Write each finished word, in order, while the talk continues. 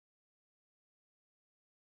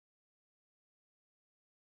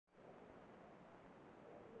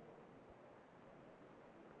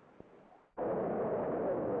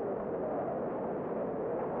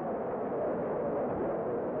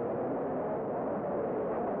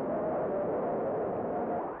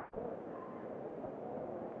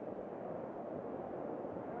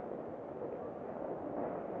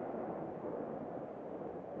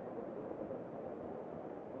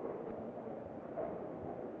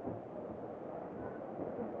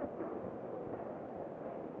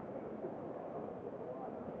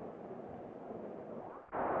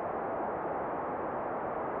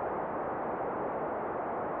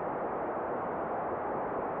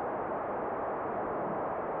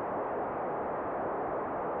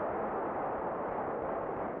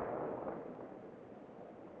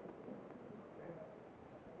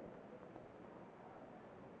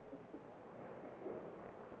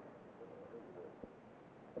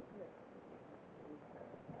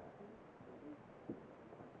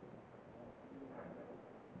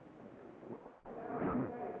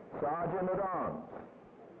Sergeant at Arms.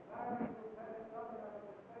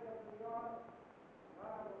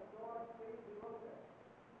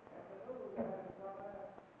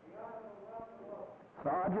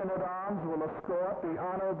 Sergeant at Arms will escort the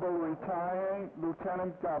Honorable retiring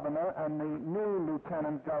Lieutenant Governor and the new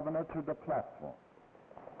Lieutenant Governor to the platform.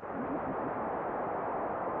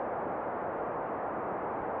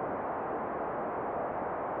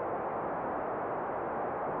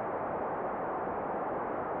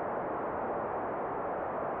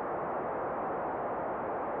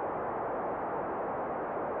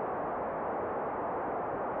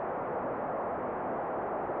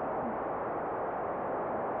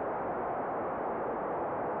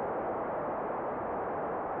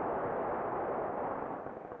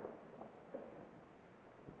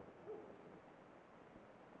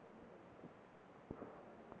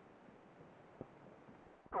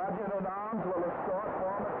 Sergeant at Arms will escort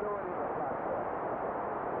former Dewey to the platform.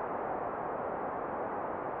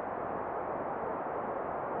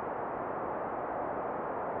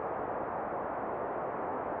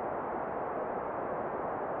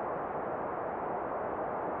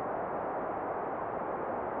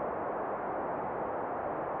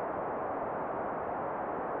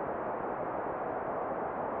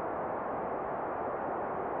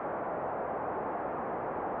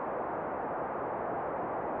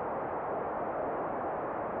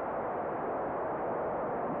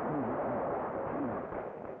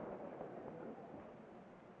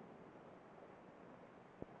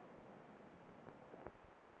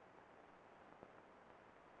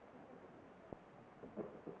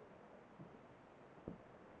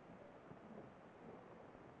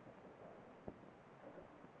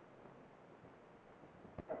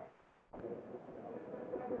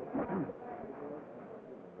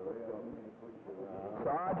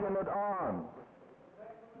 Sergeant at Arms.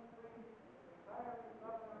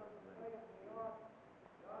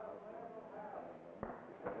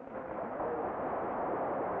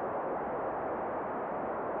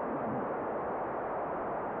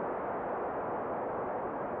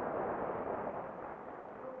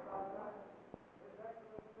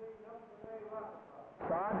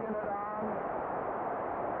 Sergeant at Arms.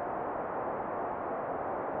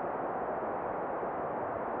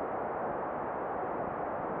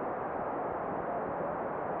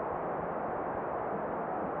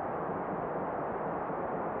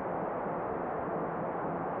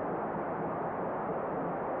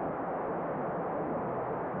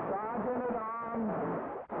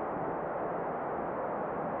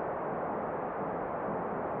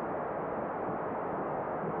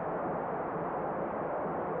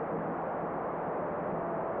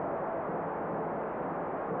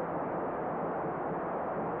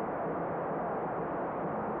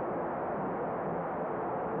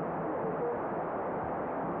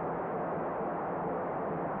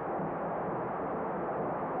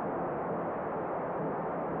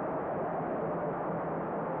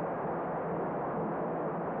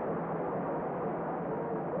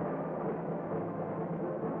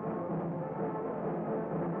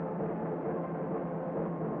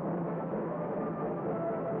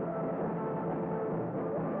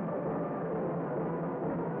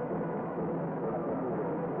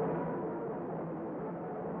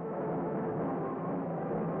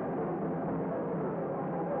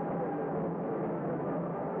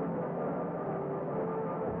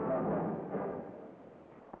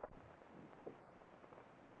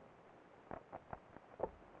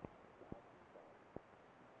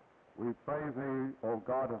 We pray thee, O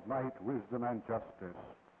God of might, wisdom, and justice,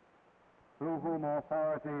 through whom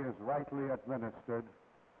authority is rightly administered,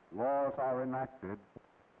 laws are enacted,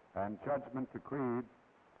 and judgment decreed,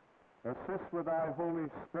 assist with thy Holy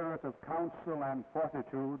Spirit of counsel and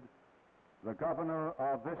fortitude the Governor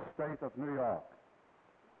of this state of New York,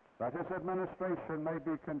 that his administration may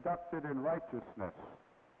be conducted in righteousness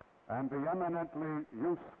and be eminently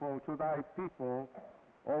useful to thy people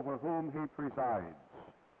over whom he presides,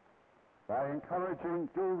 by encouraging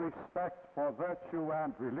due respect for virtue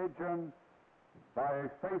and religion, by a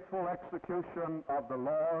faithful execution of the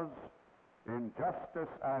laws in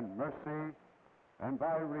justice and mercy, and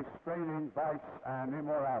by restraining vice and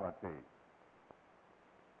immorality.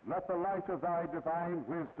 Let the light of thy divine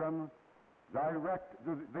wisdom direct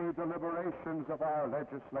the deliberations of our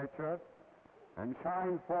legislature and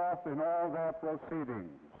shine forth in all their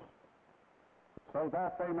proceedings, so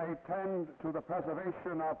that they may tend to the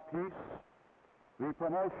preservation of peace, the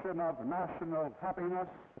promotion of national happiness,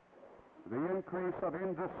 the increase of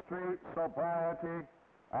industry, sobriety,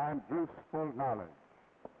 and useful knowledge.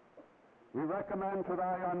 We recommend to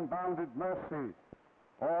thy unbounded mercy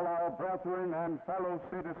all our brethren and fellow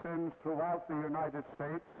citizens throughout the United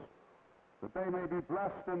States, that they may be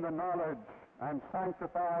blessed in the knowledge and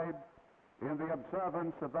sanctified in the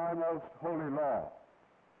observance of thy most holy law,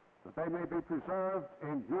 that they may be preserved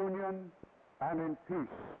in union and in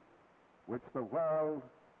peace, which the world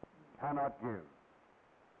cannot give.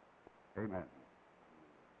 Amen.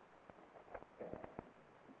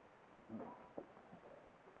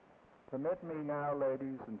 Permit me now,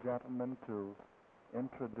 ladies and gentlemen, to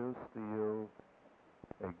introduce to you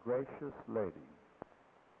a gracious lady,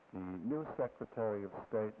 the new Secretary of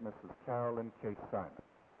State, Mrs. Carolyn K. Simon.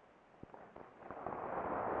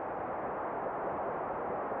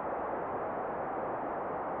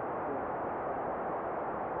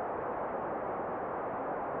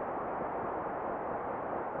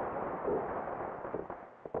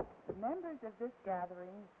 Members of this gathering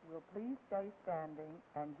will please stay standing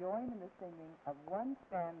and join in the singing of one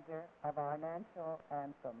stanza of our national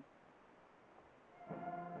anthem.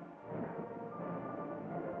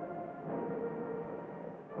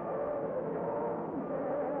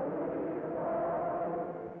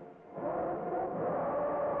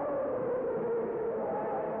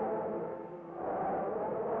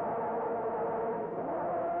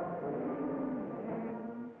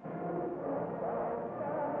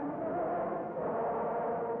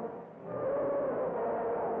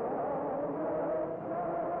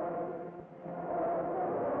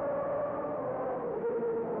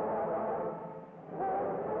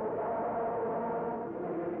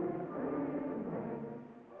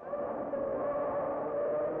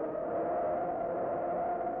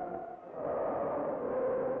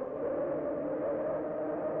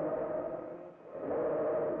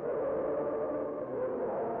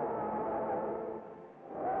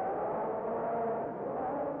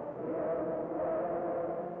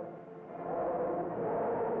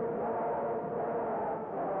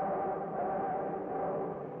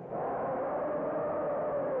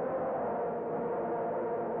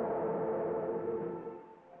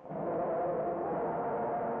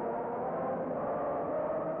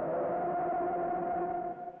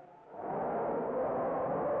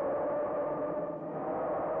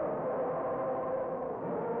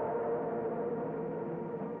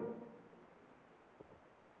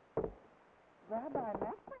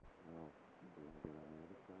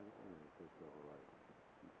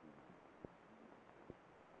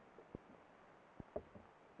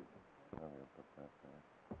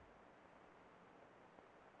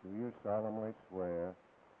 Do you solemnly swear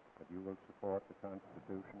that you will support the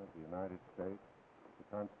Constitution of the United States, the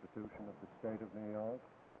Constitution of the State of New York,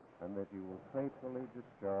 and that you will faithfully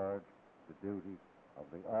discharge the duties of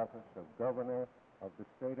the office of Governor of the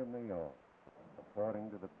State of New York, according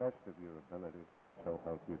to the best of your ability, so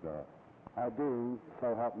help you God? I do,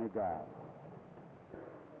 so help me God.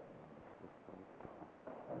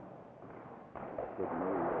 Good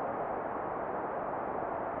news.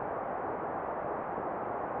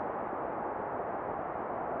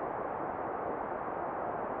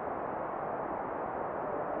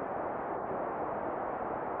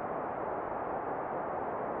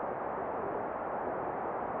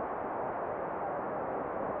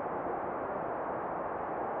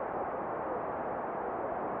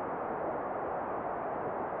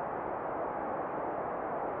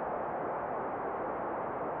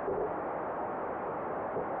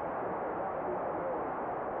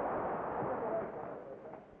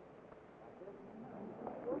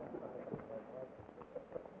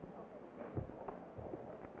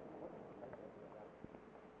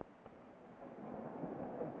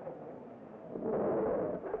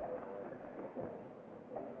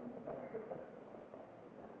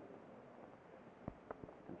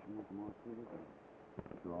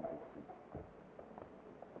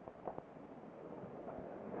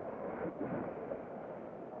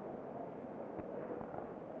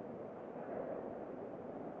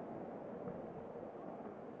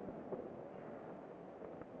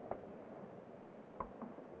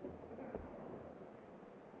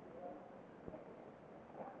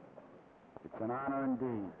 It's an honor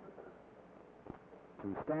indeed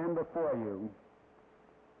to stand before you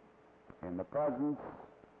in the presence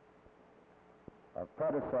of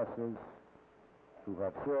predecessors who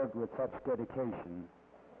have served with such dedication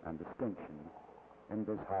and distinction in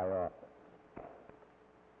this high office.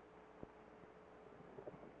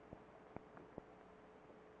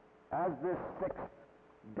 As this sixth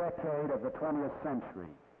decade of the 20th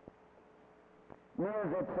century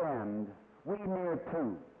nears its end, we near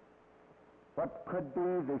too what could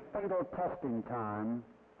be the fatal testing time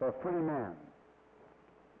for free men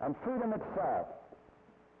and freedom itself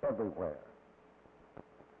everywhere.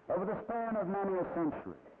 Over the span of many a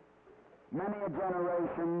century, many a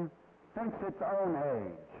generation thinks its own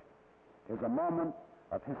age is a moment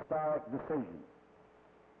of historic decision.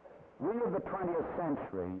 We of the 20th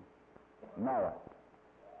century know it.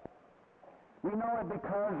 We know it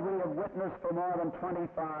because we have witnessed for more than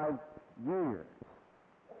 25 years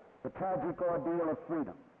the tragic ordeal of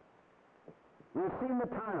freedom. We have seen the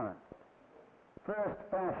tyrants, first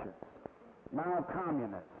fascists, now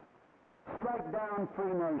communists, strike down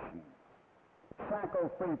free nations,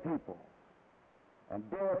 shackle free people, and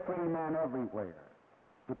dare free men everywhere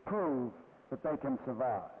to prove that they can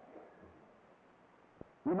survive.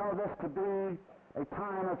 We know this to be a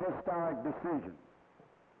time of historic decision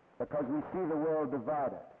because we see the world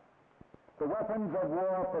divided, the weapons of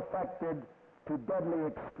war perfected to deadly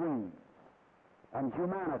extremes, and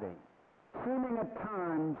humanity seeming at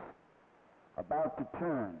times about to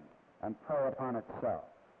turn and prey upon itself.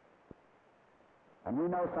 And we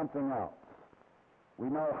know something else. We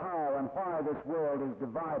know how and why this world is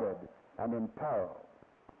divided and in peril.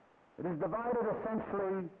 It is divided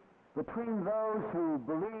essentially between those who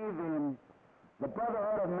believe in the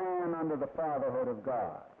brotherhood of man under the fatherhood of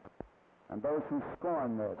God and those who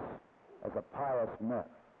scorn this as a pious myth.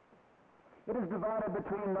 It is divided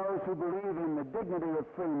between those who believe in the dignity of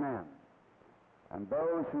free men and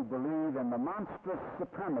those who believe in the monstrous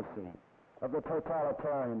supremacy of the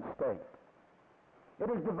totalitarian state. It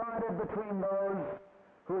is divided between those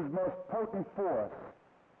whose most potent force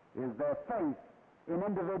is their faith in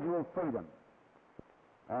individual freedom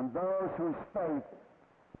and those whose faith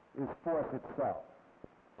is force itself.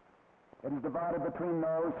 It is divided between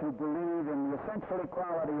those who believe in the essential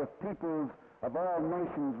equality of peoples of all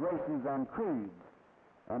nations, races, and creeds,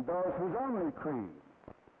 and those whose only creed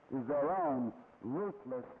is their own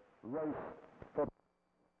ruthless race for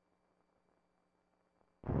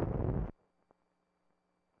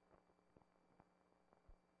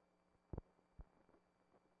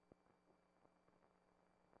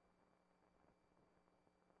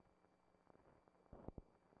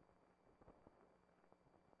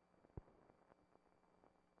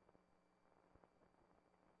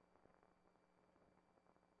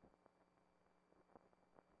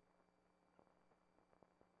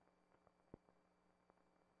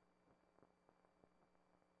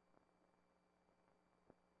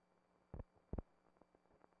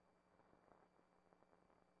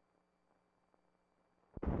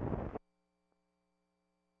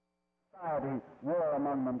society war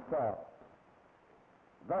among themselves.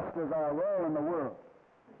 Thus does our role in the world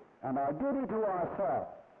and our duty to ourselves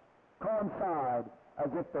coincide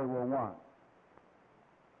as if they were one.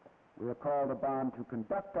 We are called upon to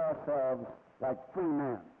conduct ourselves like free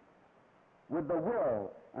men, with the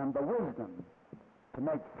will and the wisdom to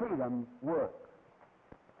make freedom work.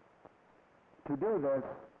 To do this,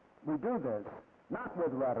 we do this not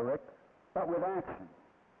with rhetoric, but with action.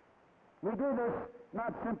 We do this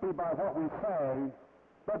not simply by what we say,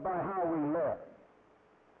 but by how we live.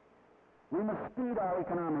 We must speed our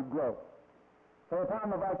economic growth, for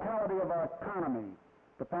upon the vitality of our economy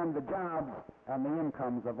depend the jobs and the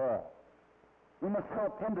incomes of all. We must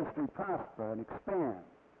help industry prosper and expand.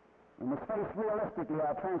 We must face realistically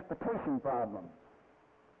our transportation problems.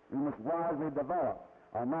 We must wisely develop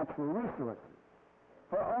our natural resources,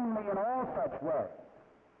 for only in all such ways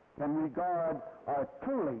can we guard our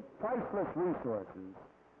truly priceless resources,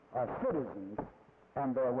 our citizens,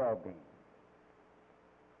 and their well-being.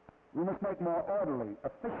 We must make more orderly,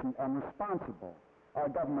 efficient, and responsible our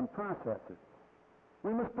government processes.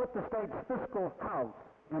 We must put the state's fiscal house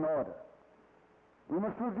in order. We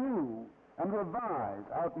must review and revise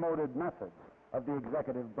outmoded methods of the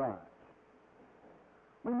executive branch.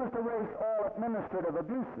 We must erase all administrative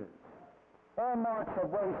abuses, all marks of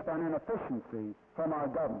waste and inefficiency from our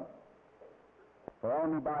government. For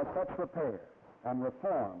only by such repairs and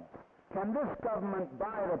reforms can this government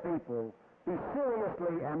by the people be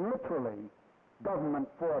seriously and literally government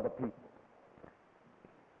for the people.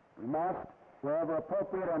 We must, wherever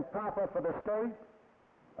appropriate and proper for the state,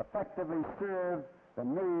 effectively serve the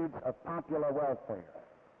needs of popular welfare.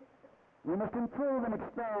 We must improve and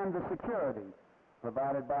expand the security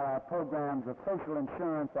provided by our programs of social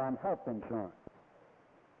insurance and health insurance.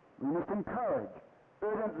 We must encourage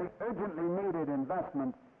urgently needed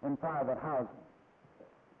investment in private housing.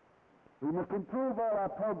 We must improve all our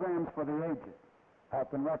programs for the aged,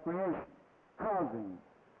 health and recreation, housing,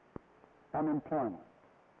 and employment.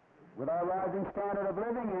 With our rising standard of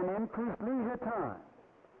living and increased leisure time,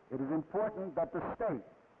 it is important that the state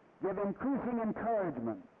give increasing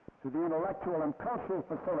encouragement to the intellectual and cultural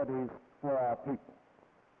facilities for our people.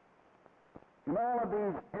 In all of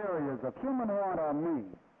these areas of human want or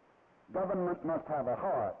need, Government must have a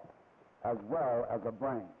heart as well as a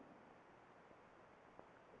brain.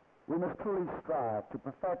 We must truly strive to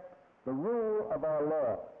perfect the rule of our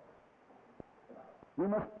laws. We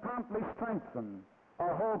must promptly strengthen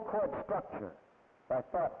our whole court structure by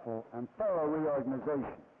thoughtful and thorough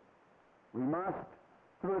reorganization. We must,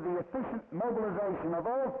 through the efficient mobilization of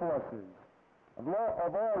all forces, of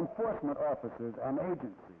all enforcement officers and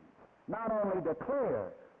agencies, not only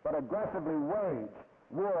declare but aggressively wage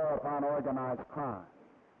war upon organized crime.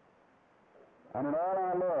 And in all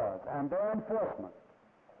our laws and their enforcement,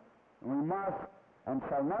 we must and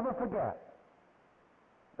shall never forget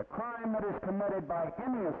the crime that is committed by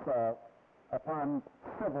any assault upon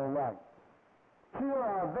civil rights. Here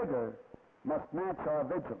our vigor must match our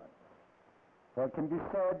vigilance. For it can be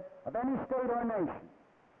said of any state or nation,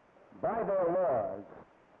 by their laws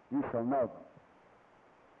you shall know them.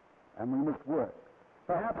 And we must work,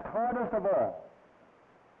 perhaps hardest of all,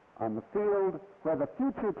 on the field where the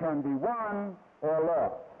future can be won or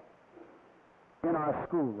lost, in our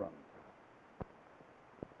schoolrooms.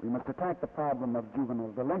 We must attack the problem of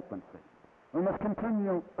juvenile delinquency. We must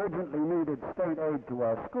continue urgently needed state aid to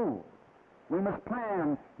our schools. We must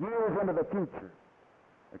plan years into the future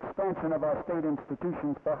expansion of our state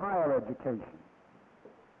institutions for higher education.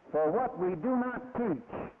 For what we do not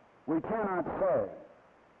teach, we cannot say.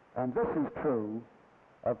 And this is true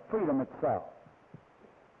of freedom itself.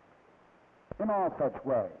 In all such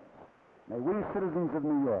ways, may we citizens of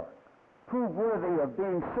New York prove worthy of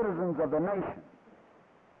being citizens of the nation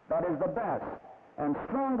that is the best and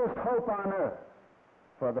strongest hope on earth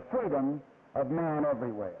for the freedom of man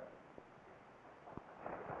everywhere.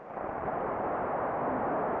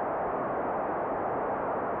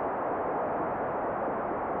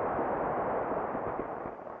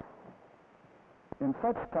 In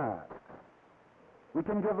such tasks, we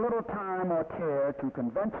can give little time or care to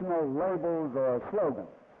conventional labels or slogans.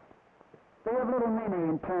 They have little meaning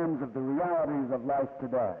in terms of the realities of life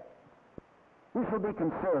today. We shall be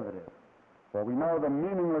conservative, for we know the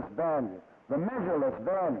meaningless value, the measureless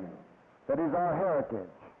value that is our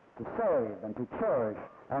heritage to save and to cherish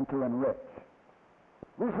and to enrich.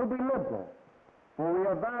 We shall be liberal, for we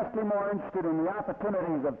are vastly more interested in the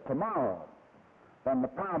opportunities of tomorrow than the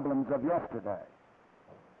problems of yesterday.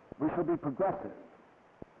 We shall be progressive,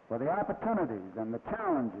 for the opportunities and the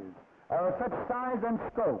challenges are of such size and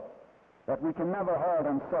scope that we can never halt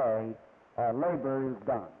and say, our labor is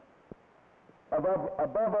done.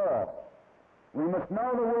 Above all, we must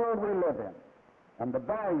know the world we live in and the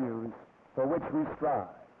values for which we strive.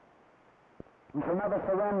 We shall never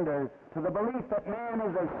surrender to the belief that man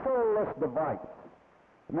is a soulless device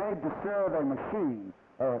made to serve a machine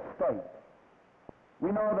or a state.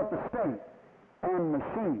 We know that the state and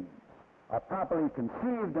machines are properly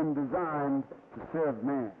conceived and designed to serve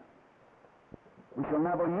man. We shall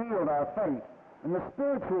never yield our faith in the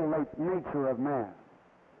spiritual nature of man,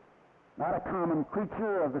 not a common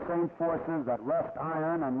creature of the same forces that rust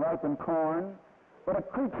iron and ripen corn, but a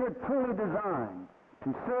creature truly designed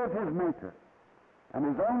to serve his Maker and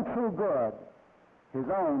his own true good, his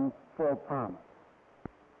own full promise.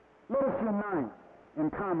 Let us unite in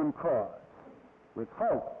common cause, with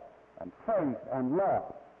hope and faith and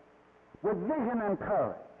love, with vision and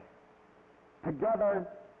courage. Together,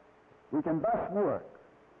 we can thus work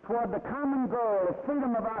toward the common goal of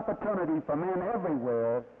freedom of opportunity for men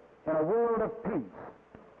everywhere in a world of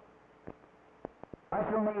peace. I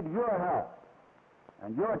shall need your help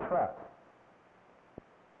and your trust.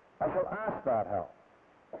 I shall ask that help,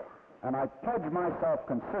 and I pledge myself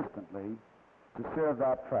consistently to serve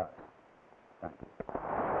that trust. Thank you.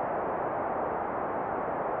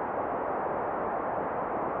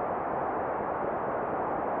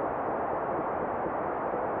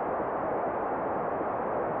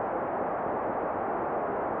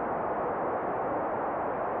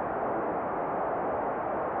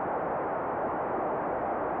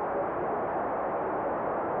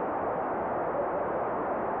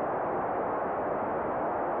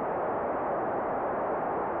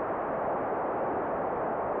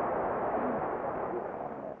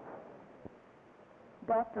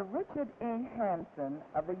 Dr. Richard E. Hanson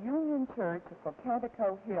of the Union Church of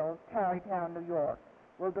Pocantico Hills, Tarrytown, New York,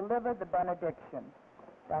 will deliver the benediction.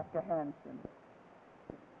 Dr. Hanson.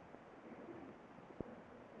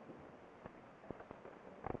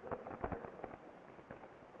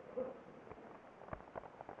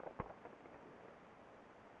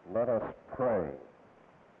 Let us pray.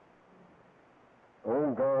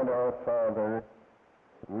 O God, our Father,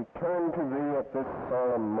 we turn to Thee at this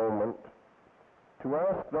solemn moment to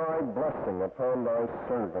ask Thy blessing upon Thy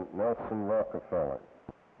servant, Nelson Rockefeller,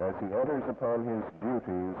 as he enters upon his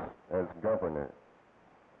duties as governor.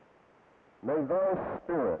 May thy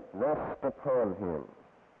spirit rest upon him,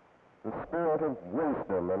 the spirit of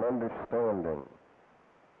wisdom and understanding,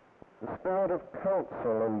 the spirit of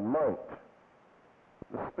counsel and might,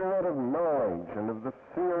 the spirit of knowledge and of the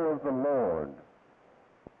fear of the Lord.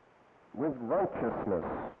 With righteousness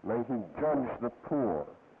may he judge the poor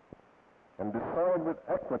and decide with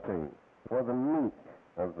equity for the meek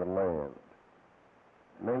of the land.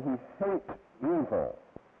 May he hate evil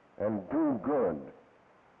and do good.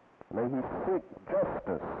 May he seek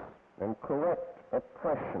justice and correct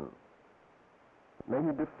oppression. May he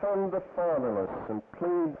defend the fatherless and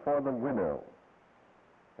plead for the widow.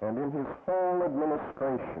 And in his whole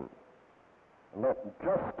administration, let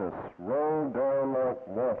justice roll down like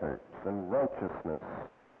waters and righteousness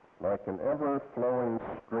like an ever-flowing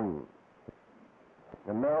stream.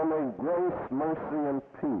 And now may grace, mercy, and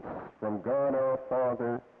peace from God our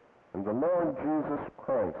Father and the Lord Jesus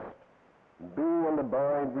Christ be and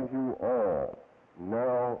abide with you all,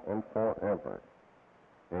 now and forever.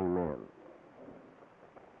 Amen.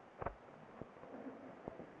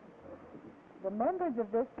 The members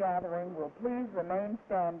of this gathering will please remain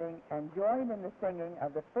standing and join in the singing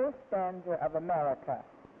of the first stanza of America.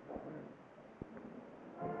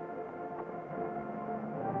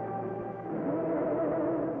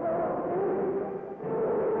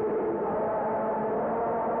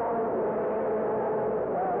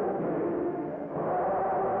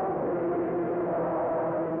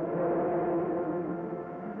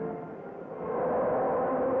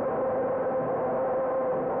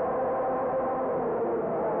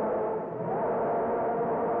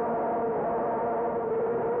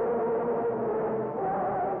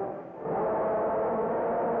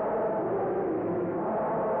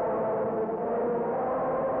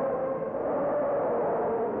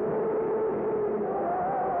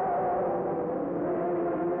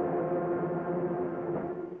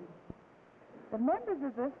 Members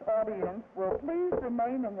of this audience will please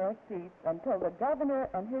remain in their seats until the governor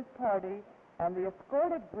and his party and the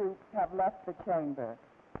escorted groups have left the chamber.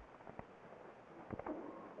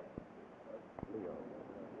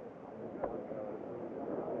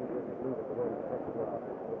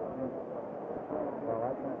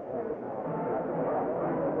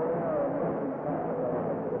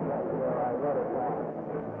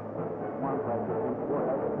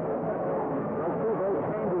 Those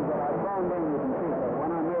changes that I found in